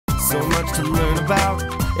so much to learn about.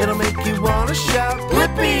 It'll make you wanna shout,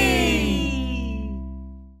 Blippi!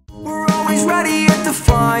 We're always ready at the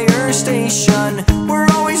fire station. We're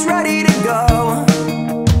always ready to go.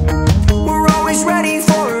 We're always ready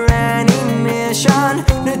for any mission.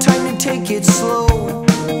 No time to take it slow.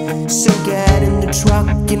 So get in the truck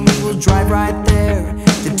and we will drive right there.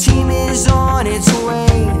 The team is on its way,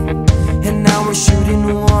 and now we're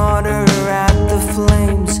shooting water at the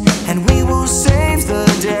flames, and we will save the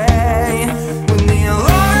day. When the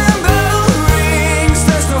alarm bell rings,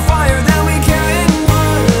 there's no fire that we can't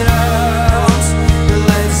put out.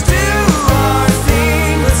 Let's do our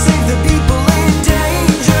thing, let's save the people in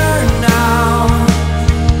danger now.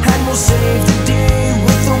 And we'll save the day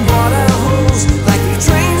with the water hose, like we've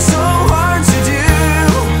trained so hard to do.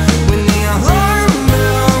 When the alarm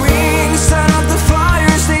bell rings, set up the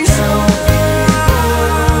fire station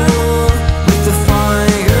with the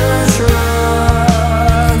fire truck.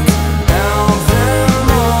 Help them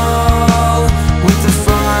all with the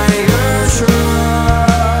fire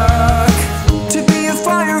truck. To be a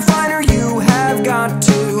firefighter, you have got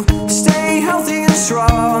to stay healthy and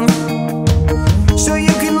strong, so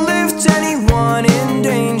you can lift anyone in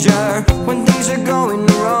danger when things are going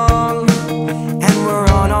wrong. And we're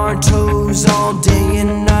on our toes all day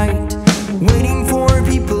and night, waiting for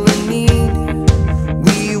people in need.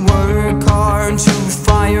 We work hard to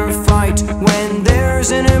firefight when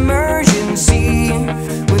there's an emergency.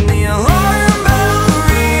 When the alarm bell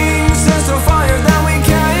rings, there's no fire that we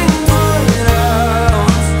can't put out.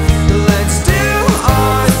 Let's do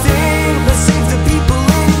our thing, let's save the people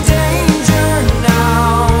in danger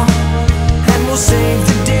now. And we'll save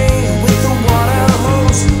the day with the water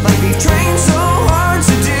hose, like we've trained so hard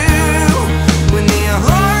to do. When the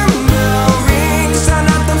alarm bell rings, turn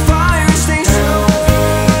out the fire station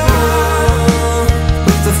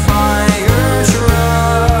with the fire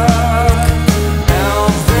truck.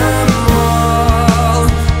 Help them all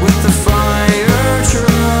with the fire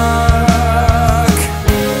truck.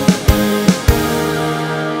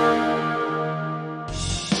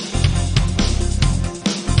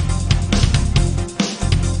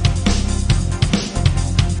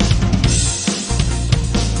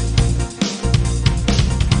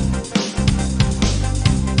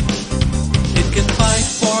 It can fight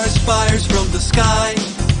forest fires from the sky.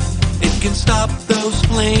 It can stop those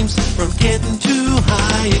flames from getting too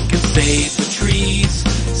high. It can save the trees,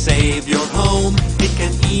 save your home. It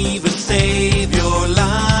can even save your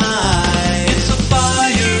life. It's a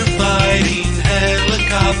firefighting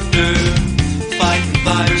helicopter, fighting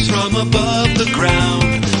fires from above the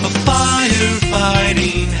ground. A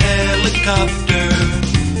firefighting helicopter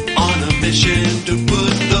on a mission to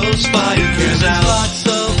put those fires out. Lots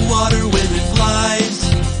of water when it flies.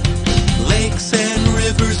 Lakes and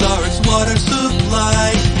rivers are its water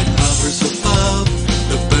supply. It hovers above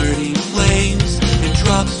the burning flames and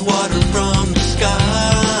drops water from the sky.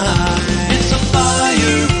 It's a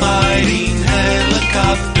firefighting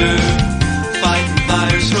helicopter, fighting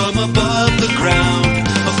fires from above the ground.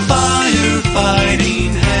 A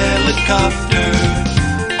firefighting helicopter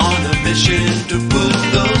on a mission to put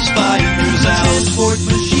those fires out. Transport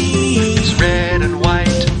machines, red and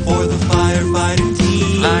white, for the firefighting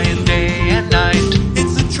team, flying day and night.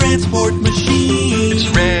 It's a transport machine. It's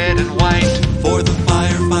red and white, for the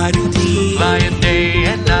firefighting team, flying day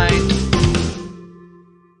and night.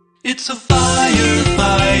 It's a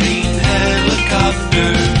firefighting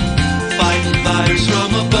helicopter, fighting fires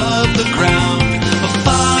from above the ground. A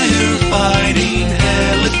firefighting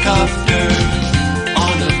helicopter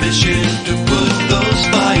on a mission to put those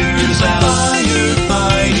fires out.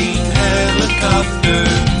 Firefighting helicopter,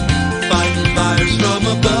 fighting fires from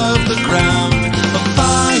above the ground. A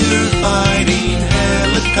firefighting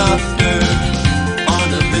helicopter on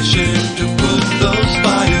a mission to put those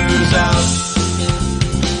fires out.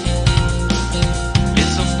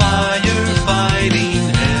 It's a firefighting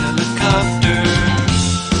helicopter.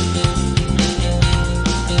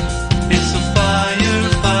 It's a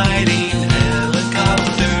firefighting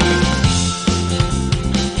helicopter.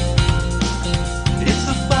 It's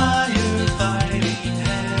a firefighting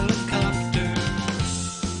helicopter.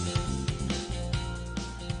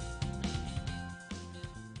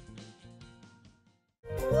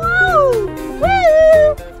 Woo!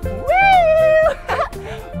 Woo!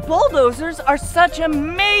 Woo! Bulldozers are such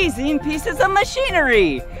amazing pieces of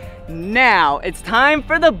machinery. Now it's time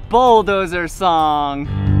for the bulldozer song.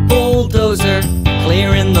 Bulldozer,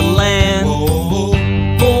 clearing the land.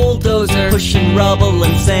 Bulldozer, pushing rubble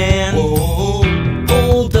and sand.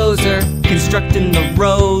 Bulldozer, constructing the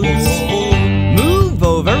roads. Move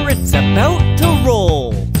over, it's about to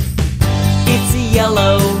roll. It's a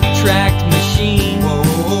yellow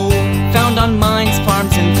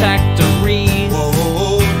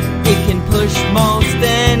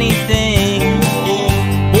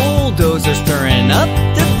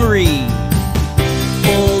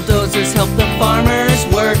farmers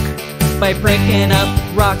work by breaking up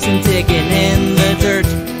rocks and digging in the dirt.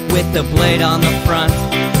 With the blade on the front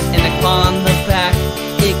and a claw on the back,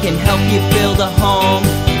 it can help you build a home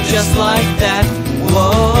just like that.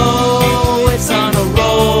 Whoa, it's on a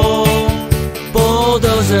roll,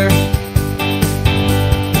 bulldozer.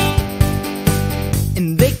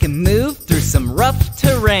 And they can move through some rough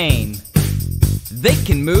terrain. They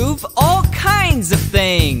can move all kinds of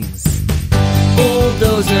things.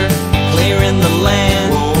 Bulldozer, clearing the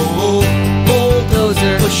land.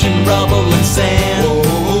 Bulldozer, pushing rubble and sand.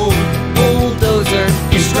 Bulldozer,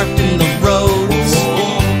 constructing the roads.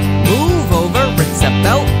 Move over, it's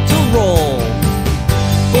about to roll.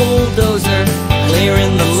 Bulldozer,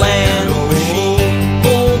 clearing the land.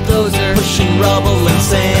 Bulldozer, pushing rubble and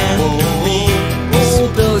sand.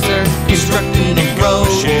 Bulldozer, constructing the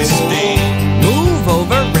roads. Move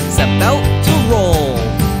over, it's about to roll.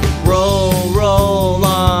 Roll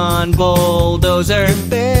on, bulldozer.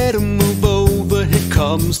 Better move over, here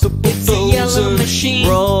comes the bulldozer. It's a yellow machine.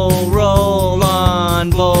 Roll on,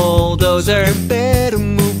 bulldozer. Better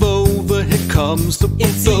move over, here comes the bulldozer.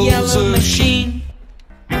 It's a yellow machine.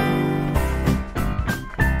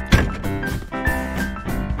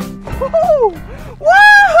 Woohoo!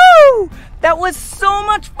 Woohoo! That was so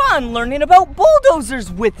much fun learning about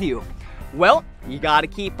bulldozers with you. Well, you gotta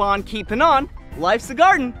keep on keeping on. Life's a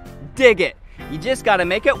garden. Dig it. You just gotta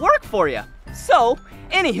make it work for you. So,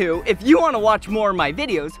 anywho, if you want to watch more of my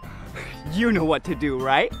videos, you know what to do,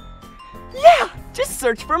 right? Yeah, just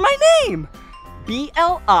search for my name. Blippi.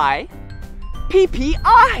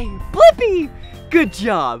 Blippi. Good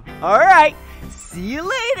job. All right, see you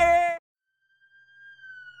later.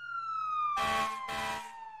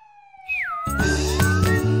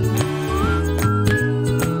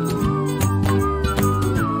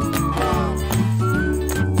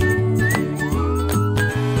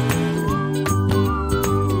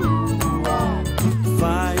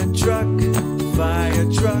 Fire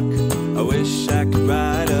truck, I wish I could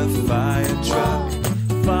ride a fire truck.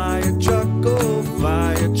 Fire truck, oh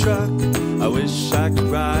fire truck, I wish I could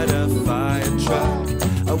ride a fire truck.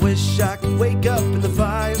 I wish I could wake up in the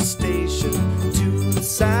fire station to the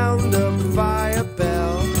sound of the fire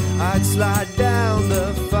bell. I'd slide down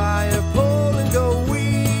the fire pole and go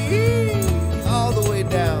wee all the way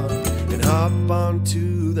down and hop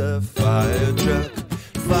onto the fire truck.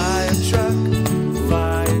 Fire truck,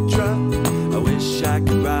 fire truck, I wish I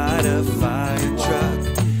could ride a fire truck.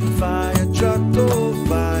 Fire truck, oh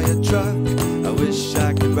fire truck, I wish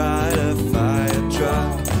I could ride a fire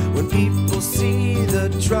truck. When people see the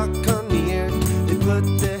truck come near, they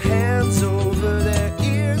put their hands over their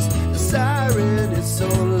ears. The siren is so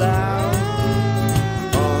loud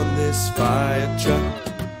on this fire truck.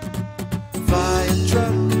 Fire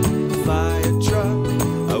truck, fire truck,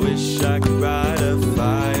 I wish I could ride a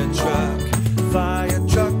fire truck. Fire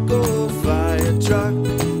truck, oh fire truck,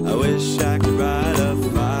 I wish I could ride a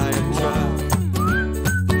fire truck.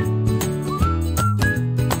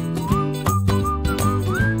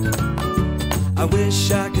 I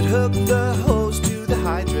wish I could hook the hose to the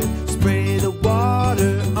hydrant, spray the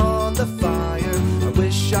water on the fire. I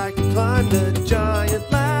wish I could climb the giant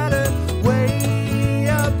ladder way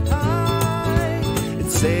up high and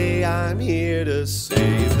say I'm here to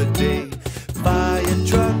save the day. Fire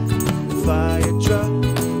truck, fire truck,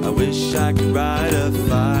 I wish I could ride a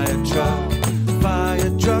fire truck.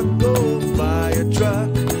 Fire truck, oh fire truck,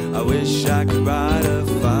 I wish I could ride a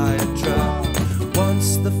fire truck.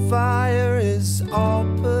 Once the fire is all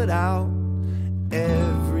put out,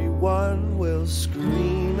 everyone will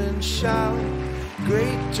scream and shout,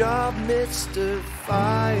 great job, Mr.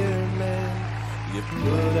 Fireman, you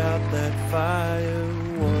put out that fire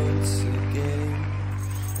once again.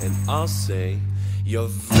 And I'll say, you're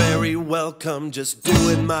very welcome, just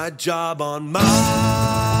doing my job on mine.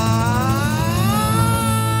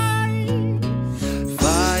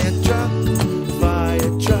 Fire truck,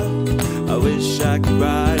 I wish I could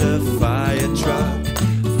ride a fire truck.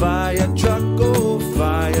 Fire truck, oh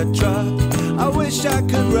fire truck, I wish I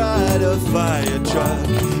could ride a fire truck.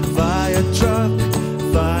 Fire truck,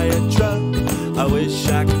 I wish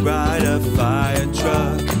I could ride a fire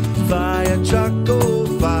truck. Fire truck, oh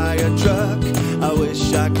fire truck, I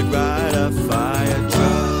wish I could ride a fire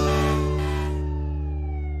truck.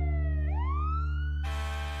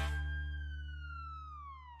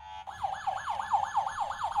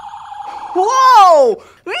 Whoa!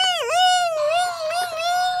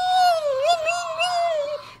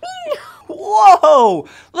 Whoa!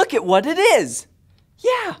 Look at what it is.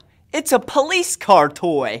 Yeah, it's a police car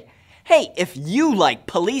toy. Hey, if you like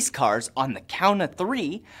police cars, on the count of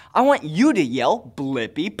 3, I want you to yell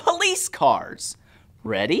Blippi police cars.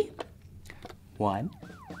 Ready? 1,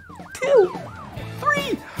 2,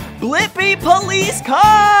 3. Blippi police cars!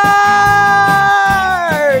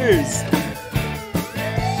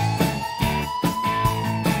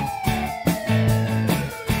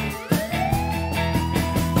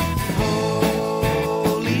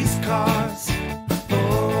 Police cars,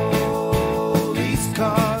 police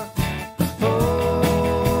cars,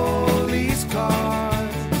 police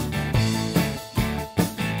cars.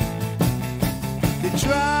 They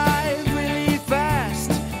drive really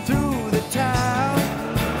fast through the town.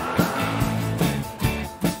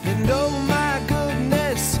 And oh my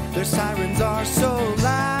goodness, their sirens are so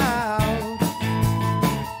loud.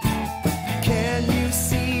 Can you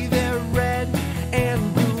see their red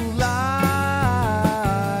and blue lights?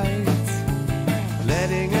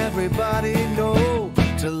 Letting everybody know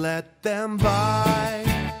to let them by.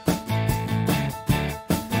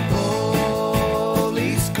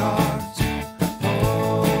 Police cars,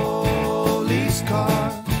 police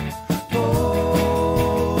cars,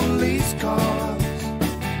 police cars.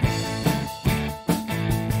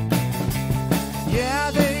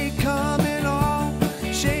 Yeah, they come in all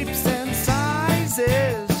shapes and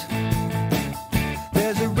sizes.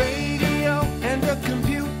 There's a radio and a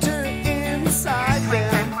computer inside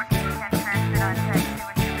them.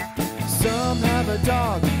 Some have a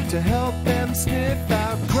dog to help them sniff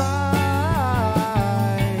out crime.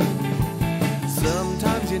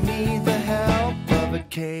 Sometimes you need the help of a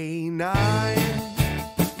canine.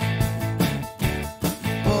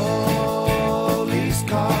 Police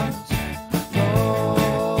cars,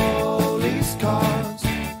 police cars,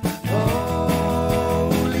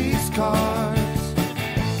 police cars.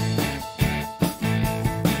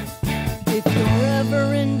 If you're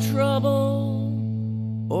ever in trouble,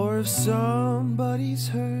 Or if somebody's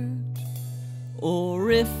hurt,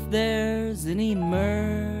 or if there's an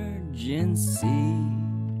emergency,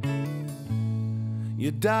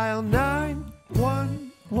 you dial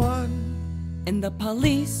 911. and the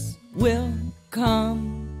police will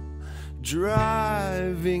come.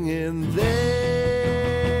 Driving in there,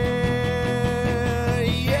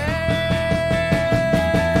 yeah.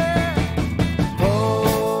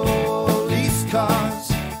 Police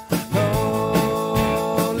cars,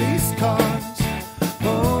 police cars,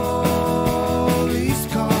 police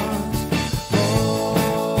cars,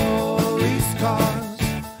 police cars,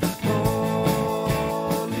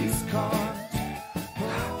 police cars.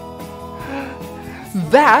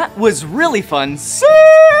 That was really fun singing,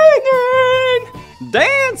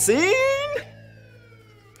 dancing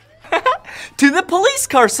to the police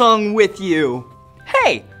car song with you.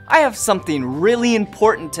 Hey, I have something really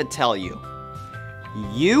important to tell you.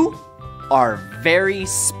 You are very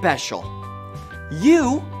special.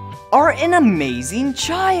 You are an amazing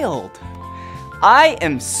child. I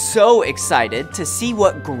am so excited to see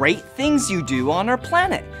what great things you do on our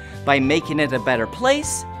planet by making it a better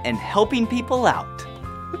place and helping people out.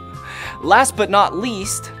 Last but not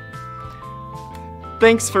least,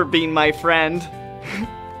 thanks for being my friend.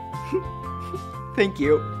 Thank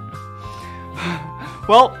you.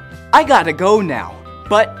 Well, I gotta go now.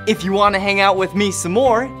 But if you want to hang out with me some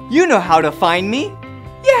more, you know how to find me.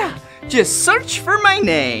 Yeah, just search for my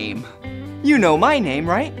name. You know my name,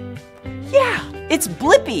 right? Yeah, it's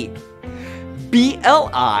Blippi.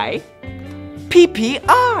 B-L-I-P-P-I.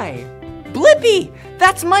 Blippi,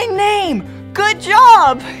 that's my name. Good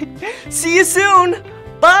job. See you soon.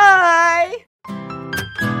 Bye.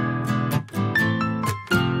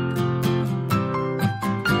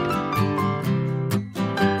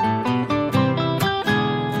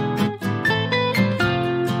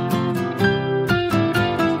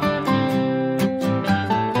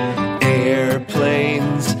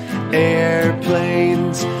 Airplanes,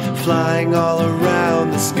 airplanes, flying all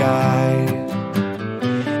around the sky.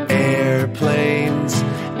 Airplanes,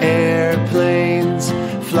 airplanes,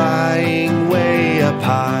 flying way up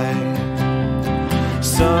high.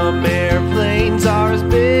 Some airplanes are as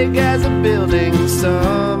big as a building,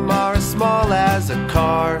 some are as small as a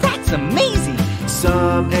car. That's amazing.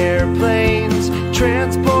 Some airplanes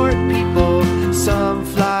transport people, some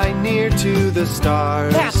fly near to the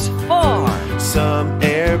stars. That's far. Some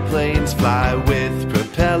airplanes fly with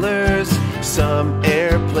propellers, some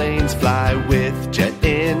airplanes fly with jet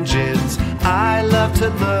engines. I love to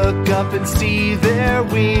look up and see their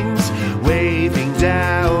wings waving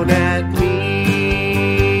down at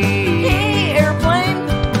me. Hey, airplane.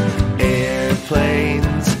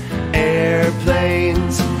 Airplanes,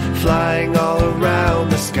 airplanes, flying all around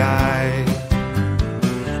the sky.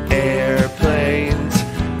 Airplanes,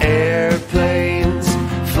 airplanes,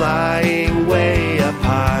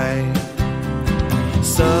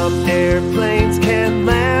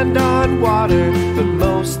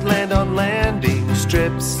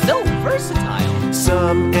 seems so versatile.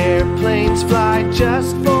 Some airplanes fly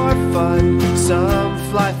just for fun. Some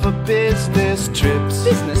fly for business trips.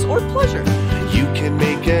 Business or pleasure. You can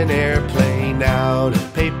make an airplane out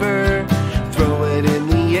of paper, throw it in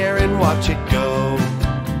the air and watch it go.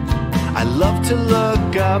 I love to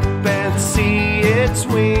look up and see its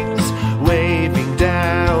wings waving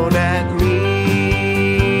down at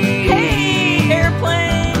me. Hey,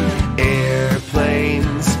 airplane!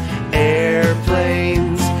 Airplanes,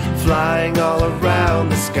 airplanes, flying all around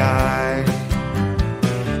the sky.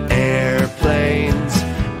 Airplanes,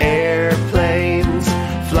 airplanes,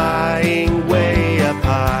 flying way up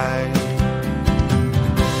high.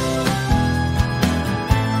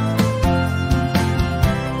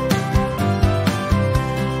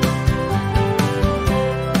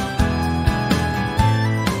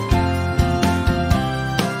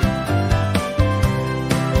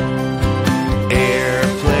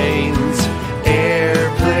 Airplanes,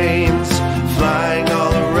 airplanes, flying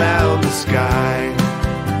all around the sky.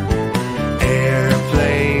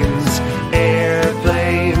 Airplanes,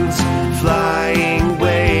 airplanes, flying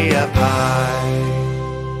way up high.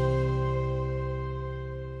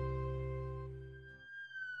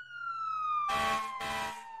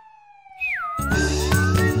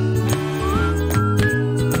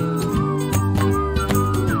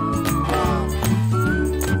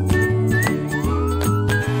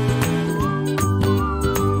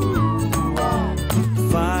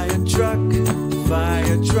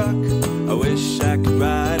 Fire truck, I wish I could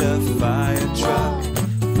ride a fire truck.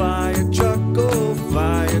 Fire truck, oh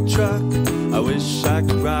fire truck, I wish I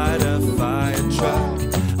could ride a fire truck.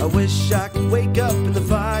 I wish I could wake up in the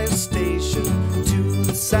fire station to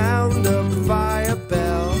the sound of the fire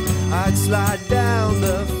bell. I'd slide down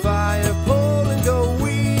the fire pole and go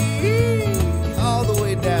wee all the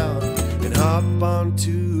way down and hop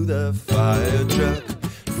onto the fire truck.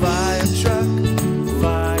 Fire truck,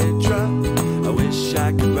 fire truck, I wish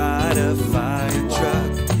I could ride a fire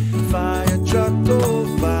truck. Fire truck, oh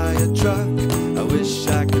fire truck, I wish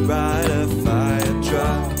I could ride a fire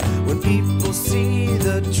truck. When people see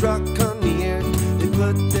the truck come near, they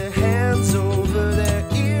put their hands over their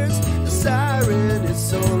ears. The siren is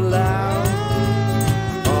so loud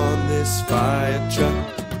on this fire truck.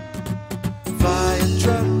 Fire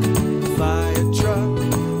truck, fire truck,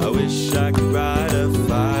 I wish I could ride a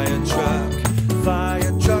fire truck.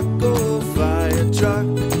 Fire truck, oh fire truck,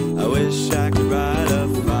 I wish I could ride a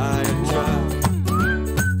fire truck.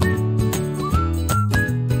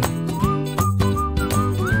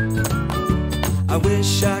 I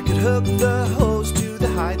wish I could hook the hose to the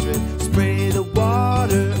hydrant, spray the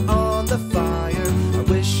water on the fire. I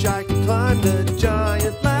wish I could climb the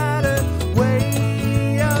giant ladder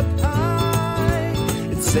way up high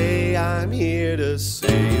and say I'm here to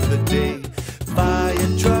save the day. Fire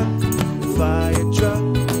truck, fire truck,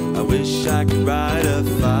 I wish I could ride a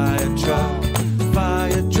fire truck.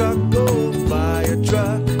 Fire truck, oh fire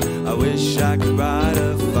truck, I wish I could ride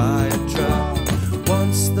a fire truck.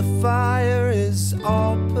 Once the fire is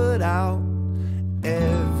all put out,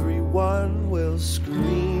 everyone will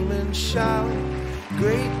scream and shout,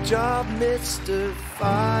 great job, Mr.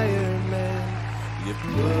 Fireman, you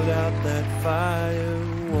put out that fire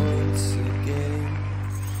once again.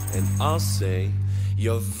 And I'll say,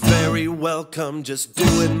 you're very welcome, just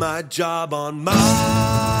doing my job on my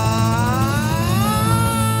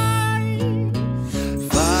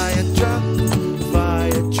fire truck,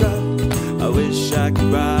 fire truck, I wish I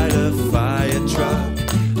could ride a fire truck.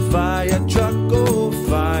 Fire truck, oh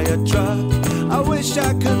fire truck, I wish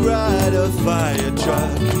I could ride a fire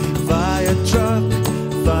truck. Fire truck,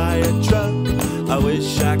 fire truck, I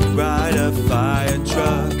wish I could ride a fire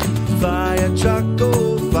truck. Fire truck,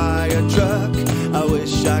 oh fire truck, I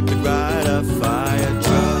wish I could ride a fire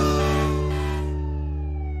truck.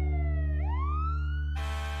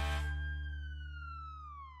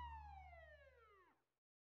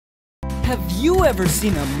 Have you ever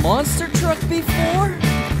seen a monster truck before?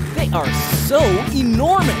 They are so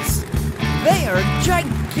enormous. They are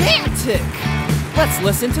gigantic. Let's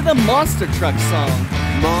listen to the monster truck song.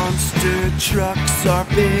 Monster trucks are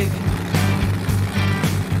big.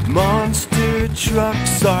 Monster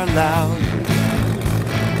trucks are loud.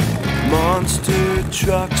 Monster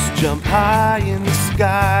trucks jump high in the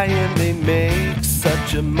sky and they make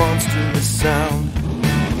such a monstrous sound.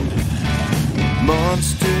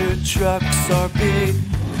 Monster trucks are big.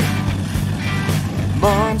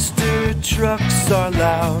 Monster trucks are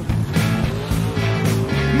loud.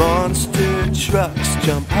 Monster trucks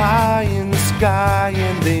jump high in the sky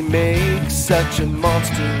and they make such a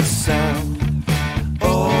monstrous sound.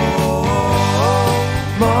 Oh,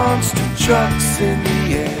 monster trucks trucks in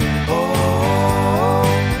the air. Oh,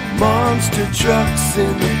 monster trucks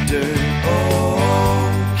in the dirt.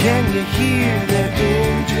 Oh, can you hear their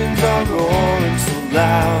engines are roaring so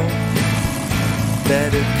loud?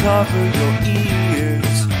 Better cover your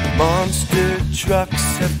ears. Monster trucks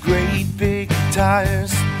have great big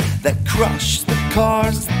tires that crush the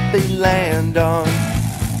cars that they land on.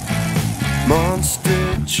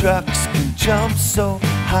 Monster trucks can jump so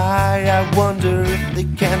high, I wonder if they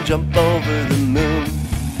can jump over the moon.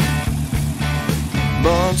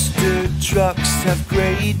 Monster trucks have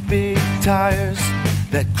great big tires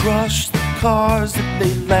that crush the cars that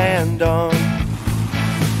they land on.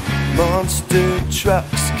 Monster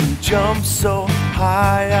trucks can jump so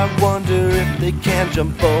high, I wonder if they can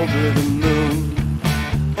jump over the moon.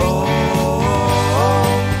 Oh,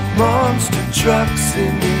 monster trucks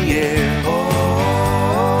in the air.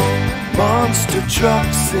 Oh, monster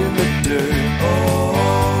trucks in the dirt. Oh,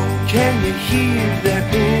 can you hear their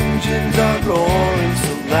engines are roaring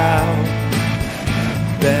so loud?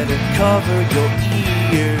 Better cover your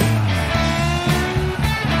ears.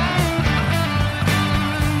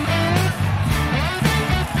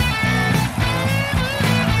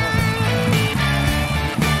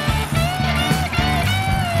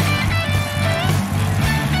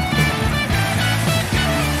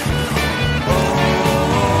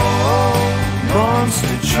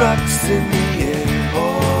 Monster trucks in the air.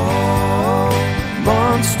 Oh,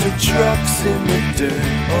 monster trucks in the dirt.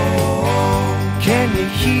 Oh, can you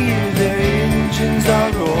hear their engines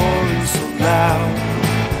are roaring so loud?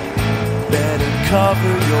 Better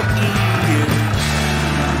cover your ears.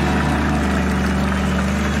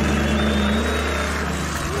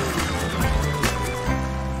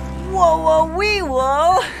 Whoa, whoa, wee,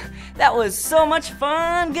 whoa! That was so much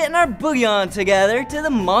fun getting our boogie on together to the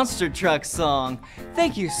Monster Truck song.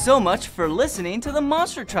 Thank you so much for listening to the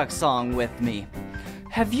Monster Truck song with me.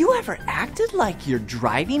 Have you ever acted like you're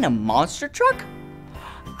driving a monster truck?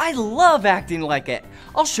 I love acting like it.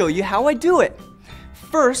 I'll show you how I do it.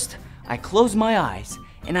 First, I close my eyes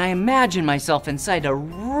and I imagine myself inside a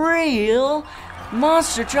real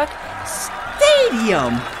monster truck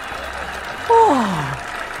stadium. Oh,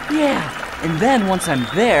 yeah. And then once I'm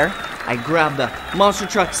there, I grab the monster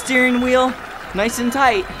truck steering wheel nice and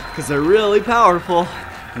tight because they're really powerful.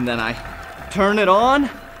 And then I turn it on.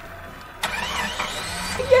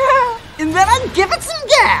 Yeah! And then I give it some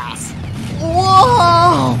gas.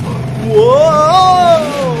 Whoa! Whoa!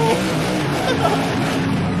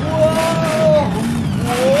 Whoa!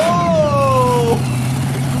 Whoa!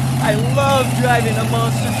 I love driving a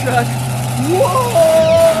monster truck. Whoa!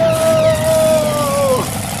 Whoa!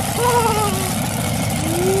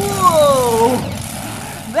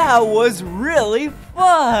 That was really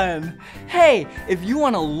fun! Hey, if you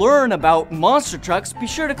want to learn about monster trucks, be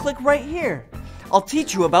sure to click right here. I'll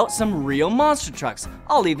teach you about some real monster trucks.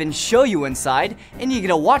 I'll even show you inside, and you get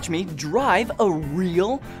to watch me drive a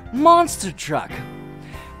real monster truck.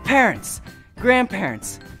 Parents,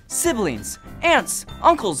 grandparents, siblings, aunts,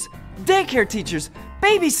 uncles, daycare teachers,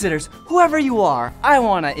 babysitters, whoever you are, I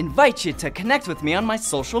want to invite you to connect with me on my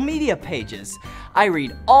social media pages. I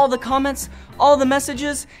read all the comments, all the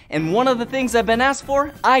messages, and one of the things I've been asked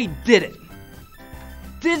for, I did it.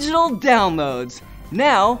 Digital downloads.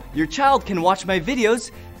 Now, your child can watch my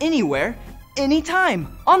videos anywhere, anytime,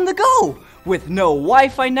 on the go, with no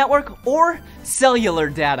Wi-Fi network or cellular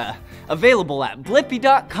data. Available at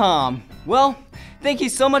blippi.com. Well, thank you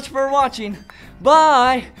so much for watching.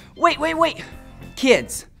 Bye. Wait.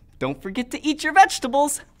 Kids, don't forget to eat your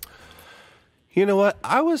vegetables. You know what?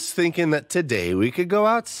 I was thinking that today we could go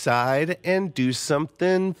outside and do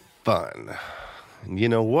something fun. You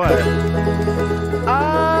know what?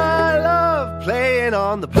 I love playing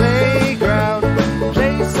on the playground.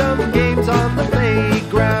 Play some games on the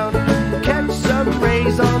playground. Catch some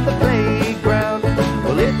rays on the playground.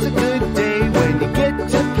 Well, it's a good day when you get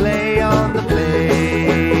to play on the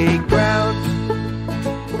playground.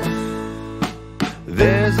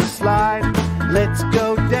 There's a slide. Let's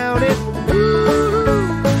go down it.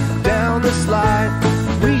 Down the slide.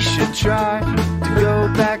 We should try to go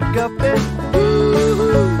back up it.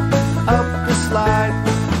 Up the slide.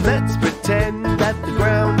 Let's pretend that the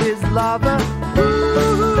ground is lava.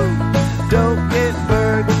 Don't get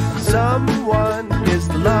burned. Someone is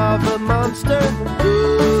the lava monster.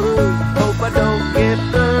 Hope I don't get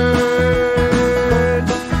burned.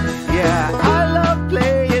 Yeah, I love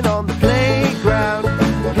playing on the playground.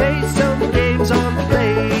 Play some games on the playground.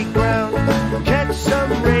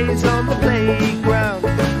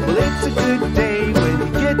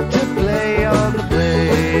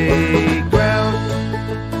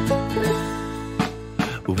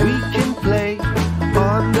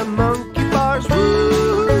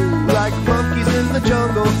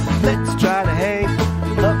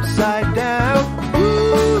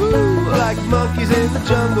 in the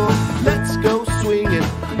jungle. Let's go swinging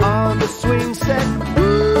on the swing set.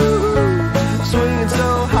 Woo! Swinging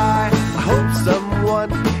so high, I hope someone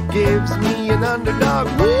gives me an underdog.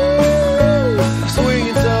 Woo!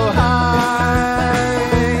 Swinging so high.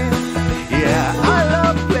 Yeah, I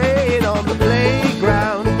love playing on the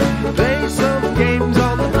playground. Play some games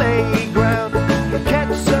on the playground.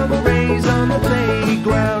 Catch some rays on the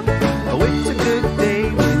playground. Oh, it's a good day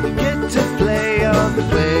when you get to play on the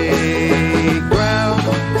playground.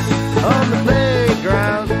 On the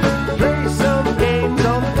playground. Play some games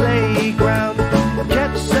on the playground.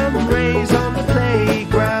 Catch some rays on the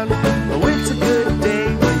playground. Oh, it's a good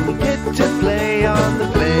day when you get to play on the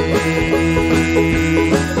playground.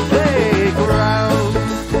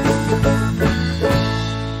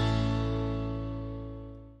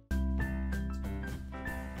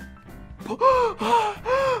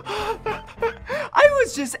 I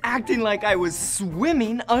was just acting like I was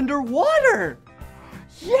swimming underwater.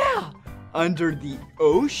 Yeah, under the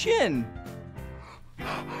ocean.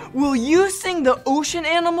 Will you sing the ocean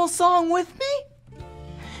animal song with me?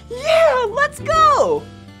 Yeah, let's go.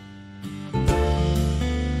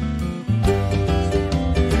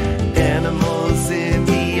 Animals in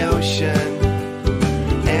the ocean,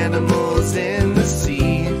 animals in the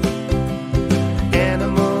sea,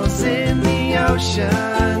 animals in the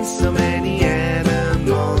ocean, so many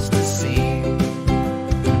animals to see.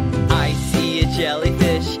 I see a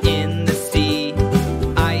jellyfish in the sea.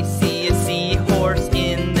 I see a seahorse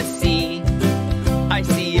in the sea. I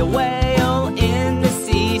see a whale in the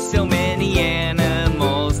sea. So many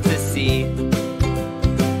animals to see.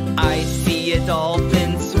 I see a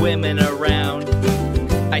dolphin swimming around.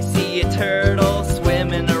 I see a turtle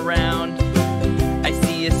swimming around. I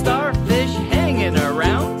see a starfish hanging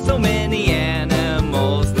around. So many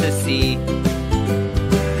animals to see.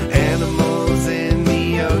 Animals in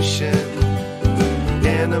the ocean,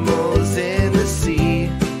 animals in the sea,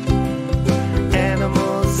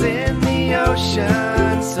 animals in the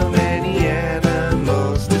ocean, so many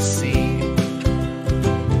animals to see.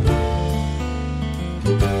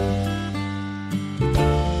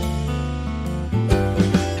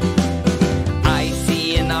 I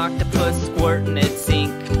see an octopus squirting its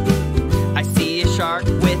ink. I see a shark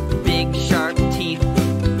with big sharp teeth.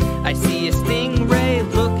 I see a stingray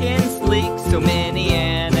looking sleek. So many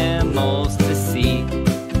animals to see.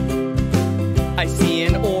 I see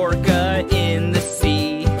an orca in the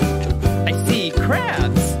sea. I see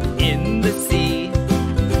crabs in the sea.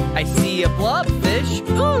 I see a blobfish.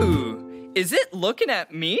 Ooh, is it looking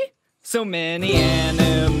at me? So many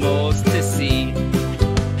animals to see.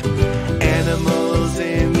 Animals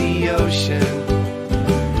in the ocean,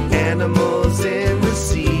 animals in the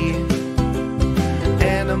sea,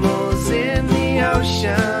 animals in the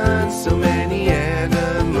ocean, so many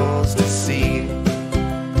animals to see.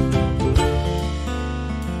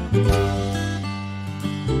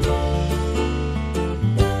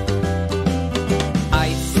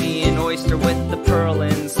 I see an oyster with the pearl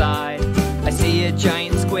inside. I see a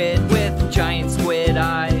giant squid with giant squid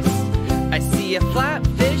eyes. I see a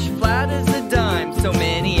flatfish flat as a dime. So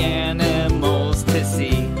many animals to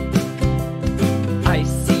see. I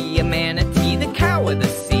see a manatee, the cow of the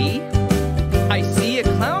sea. I see a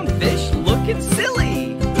clownfish looking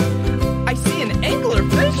silly. I see an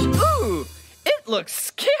anglerfish. Ooh, it looks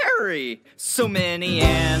scary. So many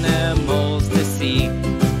animals to see.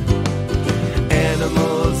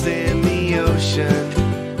 Animals in the ocean,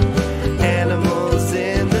 animals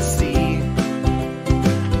in the sea,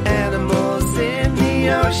 animals in the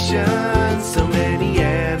ocean, so many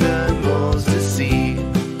animals to see.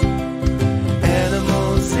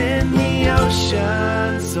 Animals in the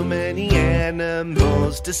ocean, so many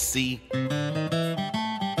animals to see.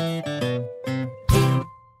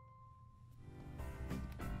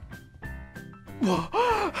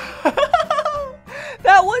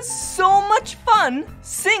 That was so much fun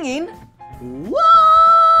singing. Whoa!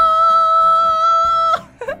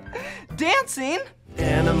 Dancing.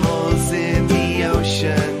 Animals in the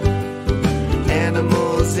ocean,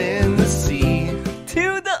 animals in the sea.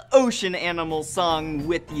 To the ocean animal song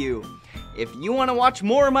with you. If you want to watch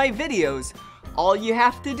more of my videos, all you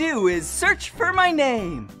have to do is search for my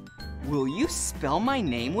name. Will you spell my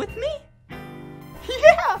name with me?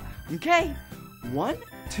 Yeah! Okay. 1,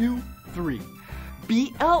 2, 3.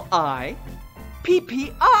 B-L-I-P-P-I.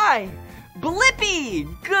 Blippi!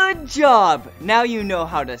 Good job! Now you know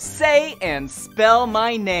how to say and spell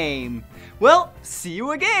my name. Well, see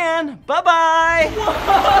you again. Bye-bye!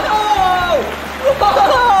 Whoa!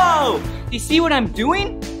 Whoa! You see what I'm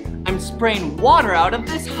doing? I'm spraying water out of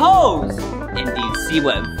this hose. And do you see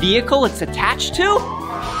what vehicle it's attached to?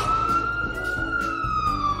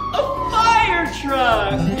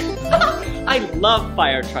 I love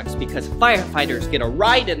fire trucks because firefighters get a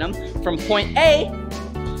ride in them from point A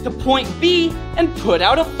to point B and put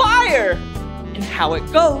out a fire. And how it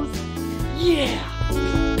goes, yeah.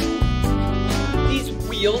 These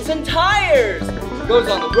wheels and tires goes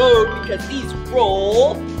on the road because these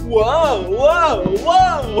roll. Whoa, whoa,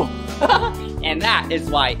 whoa. And that is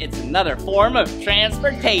why it's another form of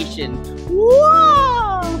transportation. Whoa!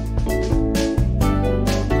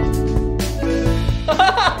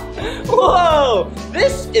 Whoa!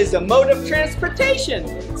 This is a mode of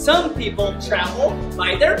transportation. Some people travel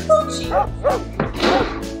by their poochie.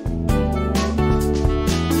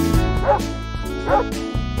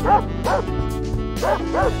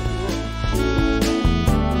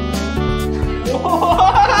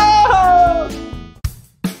 Whoa!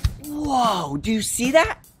 Whoa, do you see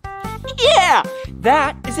that? Yeah,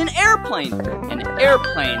 that is an airplane. And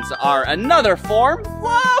airplanes are another form,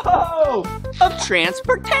 whoa, of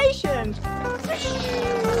transportation.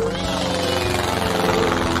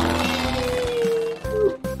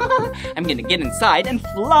 I'm gonna get inside and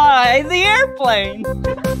fly the airplane.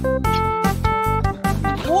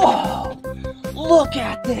 Whoa, look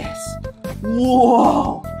at this.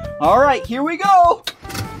 Whoa, all right, here we go.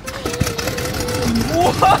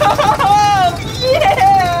 Whoa!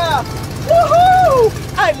 Yeah! Woohoo!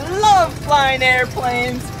 I love flying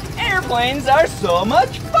airplanes. Airplanes are so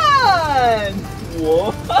much fun.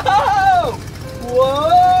 Whoa!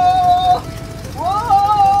 Whoa! Whoa!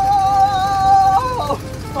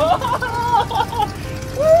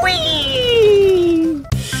 Whee!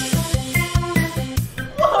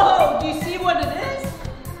 Whoa! Do you see what it is?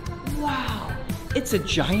 Wow! It's a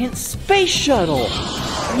giant space shuttle.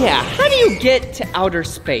 Yeah, how do you get to outer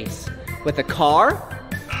space? With a car?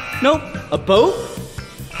 Nope. A boat?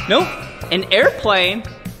 Nope. An airplane?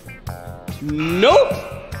 Nope.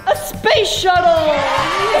 A space shuttle!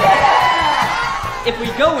 Yeah! If we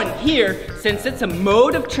go in here, since it's a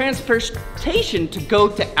mode of transportation to go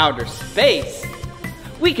to outer space,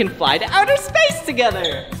 we can fly to outer space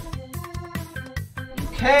together.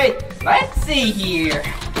 Okay, let's see here.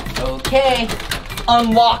 Okay,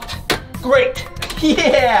 unlocked. Great.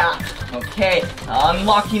 Yeah! Okay,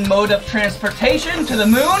 unlocking mode of transportation to the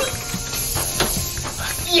moon.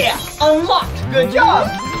 Yeah, unlocked. Good job.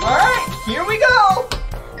 All right, here we go.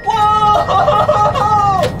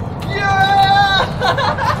 Whoa! Yeah!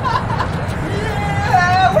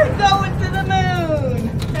 Yeah, we're going to the moon.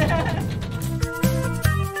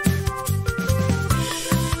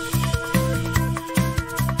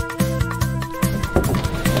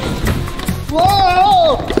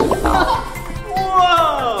 Whoa!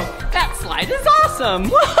 Whoa! That slide is awesome!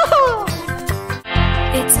 Whoa!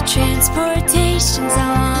 It's a transportation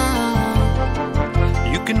zone.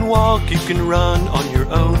 You can walk, you can run on your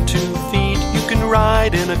own 2 feet. You can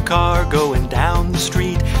ride in a car going down the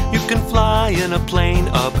street. You can fly in a plane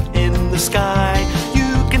up in the sky.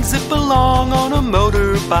 You can zip along on a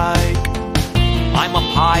motorbike. I'm a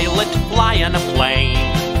pilot flying a plane.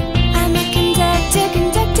 I'm a conductor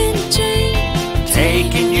conducting a train.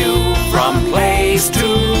 Taking you from place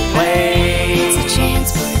to place. It's a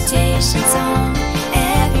transportation zone.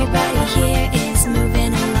 Everybody here is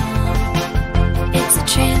moving along. It's a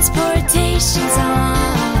transportation zone.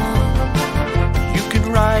 You can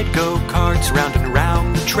ride go-karts round and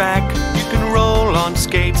round the track. You can roll on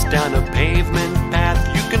skates down a pavement path.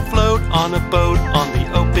 You can float on a boat on the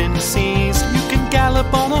open seas. You can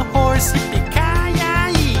gallop on a horse.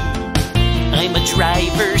 Yippee-ki-yay! I'm a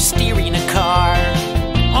driver steering a car.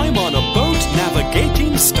 I'm on a boat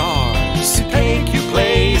navigating stars to take you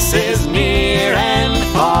places near and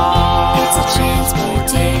far. It's a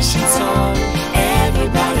transportation zone.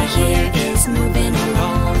 Everybody here is moving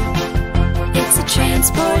along. It's a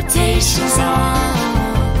transportation zone.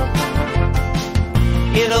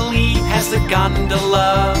 Italy has a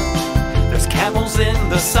gondola. There's camels in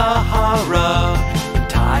the Sahara. In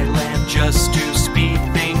Thailand, just to speed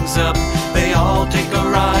things up, they all take a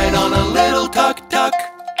ride on a little tuk-tuk.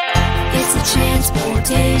 It's a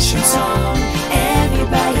transportation zone.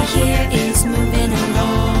 Everybody here is moving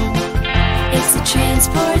along. It's a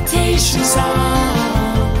transportation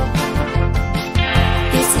zone.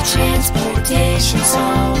 It's a transportation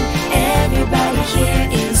zone. Everybody here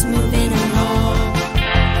is moving along.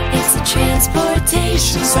 It's a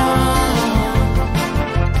transportation zone.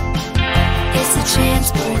 It's a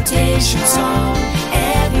transportation zone.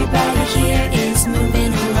 Everybody here is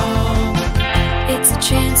moving along. It's a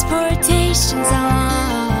transportation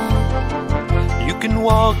zone. You can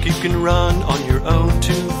walk, you can run on your own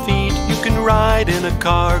 2 feet. You can ride in a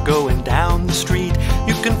car going down the street.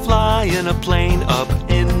 You can fly in a plane up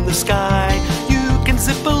in the sky. You can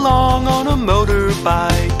zip along on a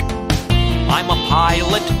motorbike. I'm a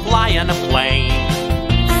pilot flying a plane,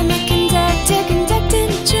 I'm a conductor conducting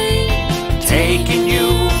a train, taking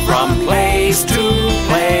you from place to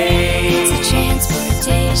place. it's a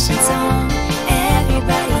transportation song.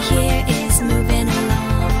 Everybody here is moving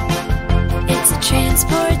along. It's a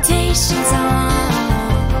transportation song.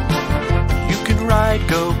 You can ride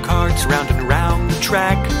go-karts round and round the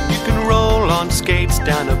track. You can roll on skates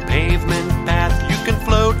down a pavement path. You can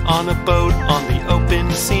float on a boat on the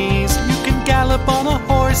open seas. You can gallop on a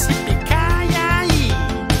horse, yippee-ki-yay!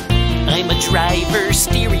 I'm a driver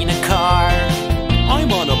steering a car.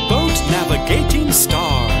 I'm on a boat navigating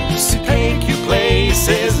stars to take you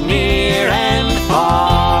places near and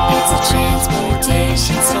far. It's a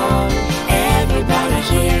transportation song. Everybody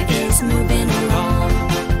here is moving along.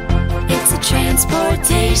 It's a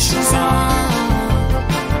transportation song.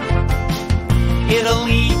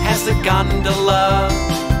 Italy has a gondola.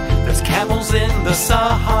 There's camels in the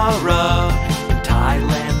Sahara. In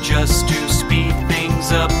Thailand, just to speed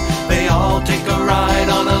things up, they all take a ride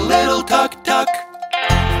on a little tuk-tuk.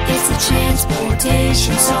 It's a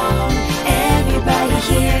transportation song. Everybody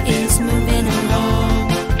here is moving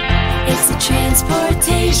along. It's a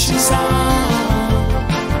transportation song.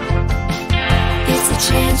 It's a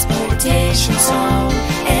transportation song.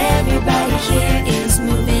 Everybody here is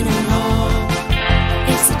moving along.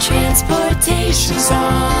 It's a transportation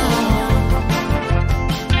song.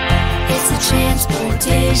 It's a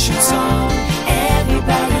transportation song.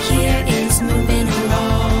 Everybody here is moving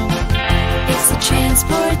along. It's a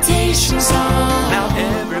transportation song. Now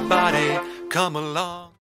everybody, come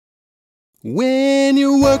along. When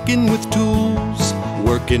you're working with tools,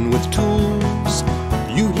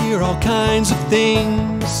 you hear all kinds of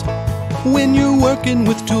things. When you're working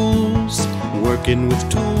with tools,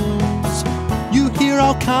 you hear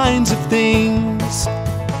all kinds of things.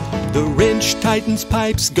 The wrench tightens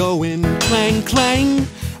pipes going clang, clang.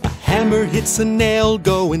 A hammer hits a nail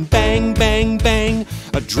going bang, bang, bang.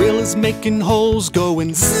 A drill is making holes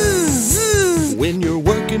going zzz, zzz. When you're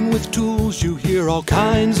working with tools, you hear all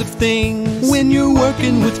kinds of things. When you're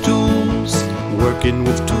working with tools,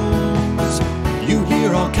 you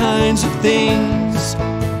hear all kinds of things.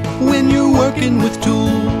 When you're working with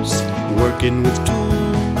tools,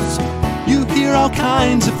 you hear all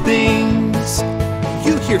kinds of things.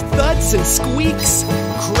 You hear thuds and squeaks,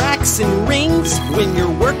 cracks and rings. When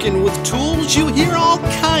you're working with tools, you hear all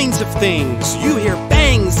kinds of things. You hear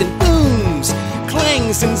bangs and booms,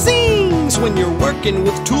 clangs and zings. When you're working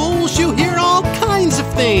with tools, you hear all kinds of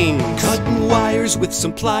things. Cutting wires with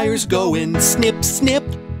some pliers going snip, snip.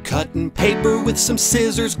 Cutting paper with some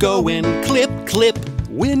scissors going clip, clip.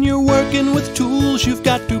 When you're working with tools, you've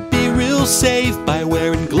got to be real safe by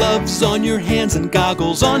wearing gloves on your hands and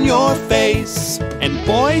goggles on your face. And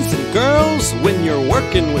boys and girls, when you're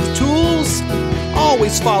working with tools,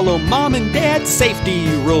 always follow mom and dad's safety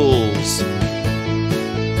rules.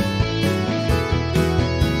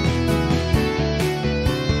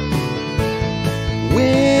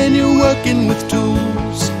 When you're working with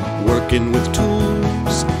tools,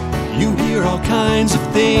 you hear all kinds of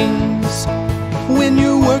things. When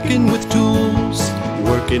you're working with tools,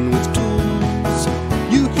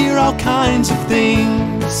 you hear all kinds of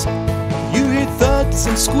things. You hear thuds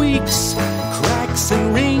and squeaks, cracks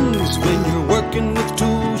and rings. When you're working with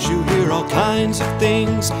tools, you hear all kinds of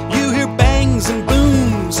things. You hear bangs and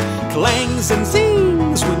booms, clangs and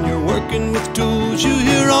zings. When you're working with tools, you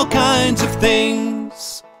hear all kinds of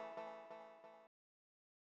things.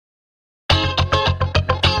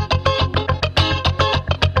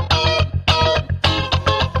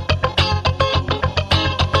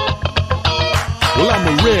 Well, I'm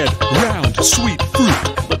a red, round, sweet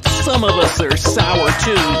fruit. But some of us are sour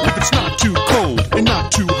too. If it's not too cold and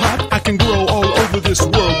not too hot, I can grow all over this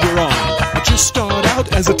world we're on. I just start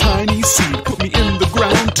out as a tiny seed. Put me in the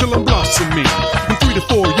ground till I'm blossoming. In 3 to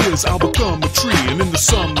 4 years, I'll become a tree. And in the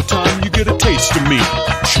summertime, you get a taste of me.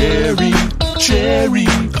 Cherry, cherry,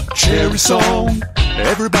 cherry song.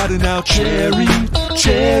 Everybody now, cherry,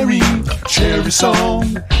 cherry, cherry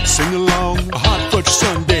song. Sing along. A hot fudge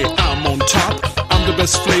sundae, I'm on top. I'm the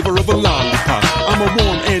best flavor of a lollipop. I'm a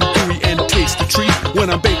warm and gooey and tasty treat when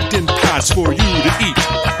I'm baked in pies for you to eat.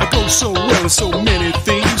 I go so well in so many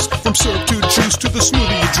things, from syrup to juice to the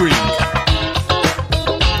smoothie you drink.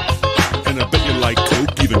 And I bet you like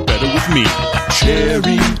Coke even better with me.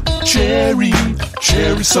 Cherry, cherry,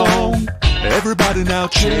 cherry song. Everybody now,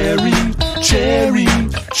 cherry, cherry,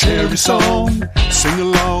 cherry song. Sing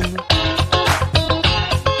along.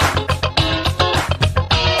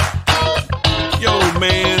 Yo,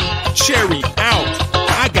 man, cherry out.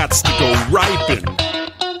 I gots to go ripen.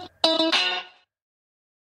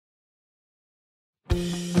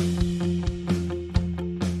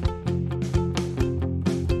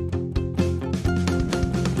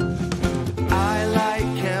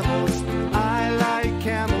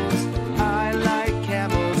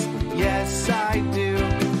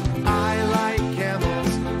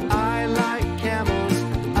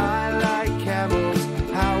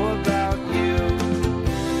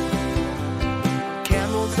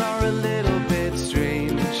 are a little bit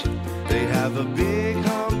strange. They have a big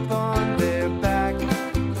hump on their back.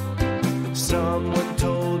 Someone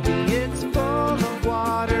told me it's full of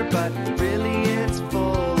water, but really it's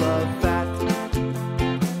full of fat.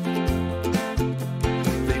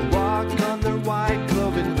 They walk on their wide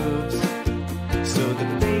cloven hooves so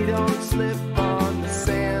that they don't slip on the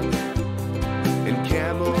sand. And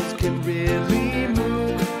camels can really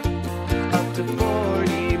move up to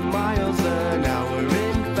 40 miles an hour,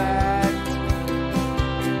 in fact.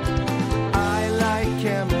 I like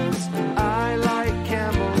camels, I like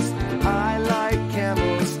camels, I like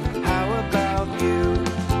camels. How about you?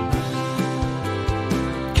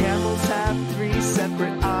 Camels have 3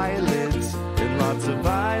 separate eyelids and lots of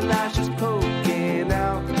eyelashes poking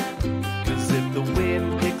out. 'Cause if the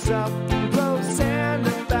wind picks up and blows sand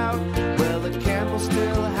about, well, the camel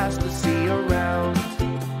still has to see around.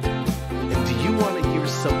 And do you want to hear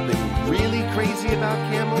something really crazy about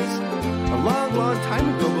camels? A long, long time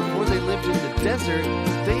ago, before they lived in the desert,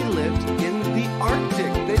 they lived in the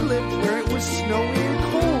Arctic. They lived where it was snowy and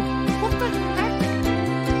cold. What the heck?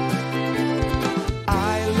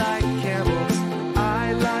 I like camels,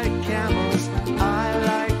 I like camels, I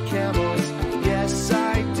like camels. Yes,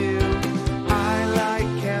 I do. I like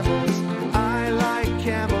camels, I like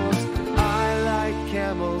camels, I like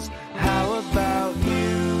camels. How about you?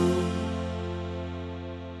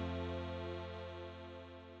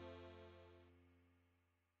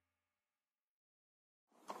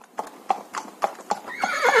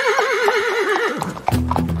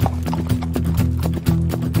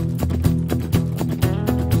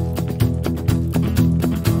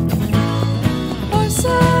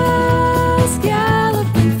 Horses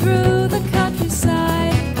galloping through the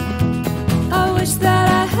countryside. I wish that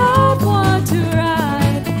I had one to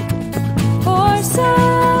ride.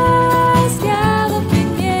 Horses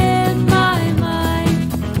galloping in my mind.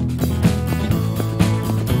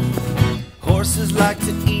 Horses like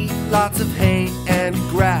to eat lots of hay and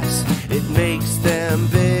grass. It makes them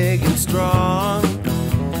big and strong.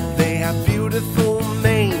 They have beautiful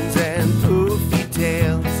manes and poofy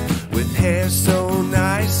tails with hair so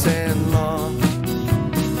nice and long.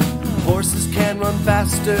 Horses can run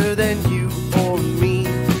faster than you or me.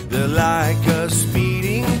 They're like a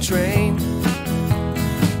speeding train.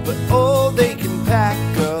 But oh, they can pack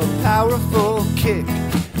a powerful kick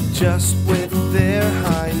just with their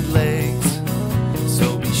hind legs.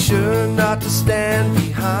 So be sure not to stand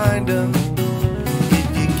behind them if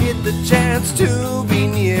you get the chance to be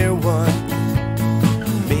near one.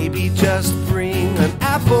 Maybe just bring an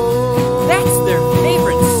apple. That's their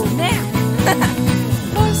favorite snack.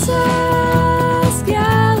 Horses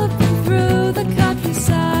galloping through the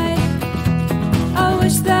countryside. I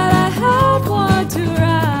wish that I had one to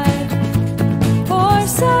ride.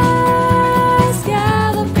 Horses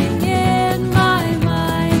galloping in my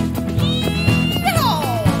mind.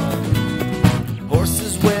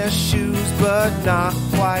 Horses wear shoes, but not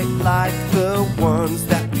quite like the ones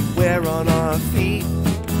that we wear on our feet.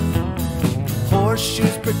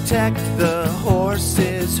 Horseshoes protect the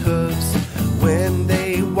horse's hooves when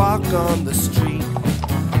they walk on the street.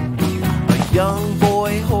 A young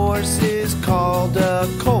boy horse is called a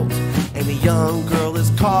colt, and a young girl is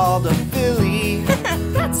called a filly.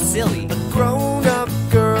 That's silly. A grown-up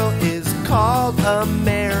girl is called a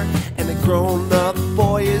mare, and a grown-up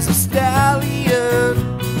boy is a stallion.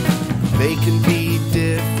 They can be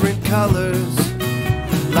different colors,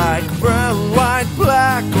 like brown, white,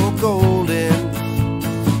 black, or golden.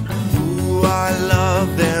 Ooh, I love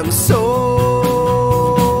them so.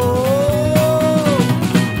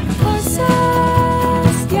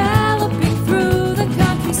 Horses galloping through the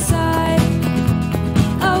countryside.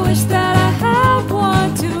 I wish that I had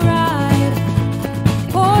one to ride.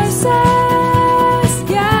 Horses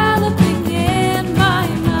galloping in my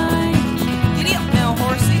mind. Giddy up now,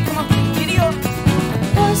 horsey. Come on, giddy up.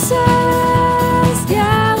 Horses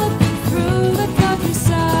galloping through the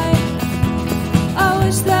countryside. I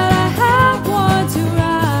wish that I had one to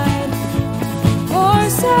ride.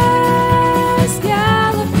 Horses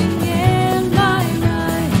galloping in my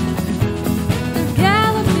mind. They're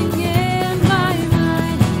galloping in my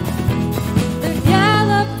mind. They're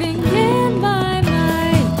galloping in my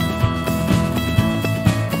mind.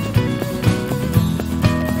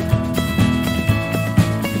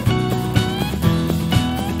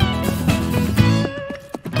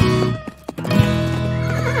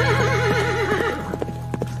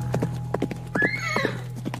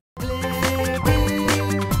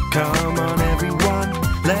 Come on, everyone,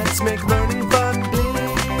 let's make learning fun.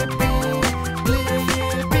 Blippi,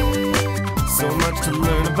 Blippi. So much to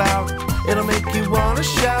learn about, it'll make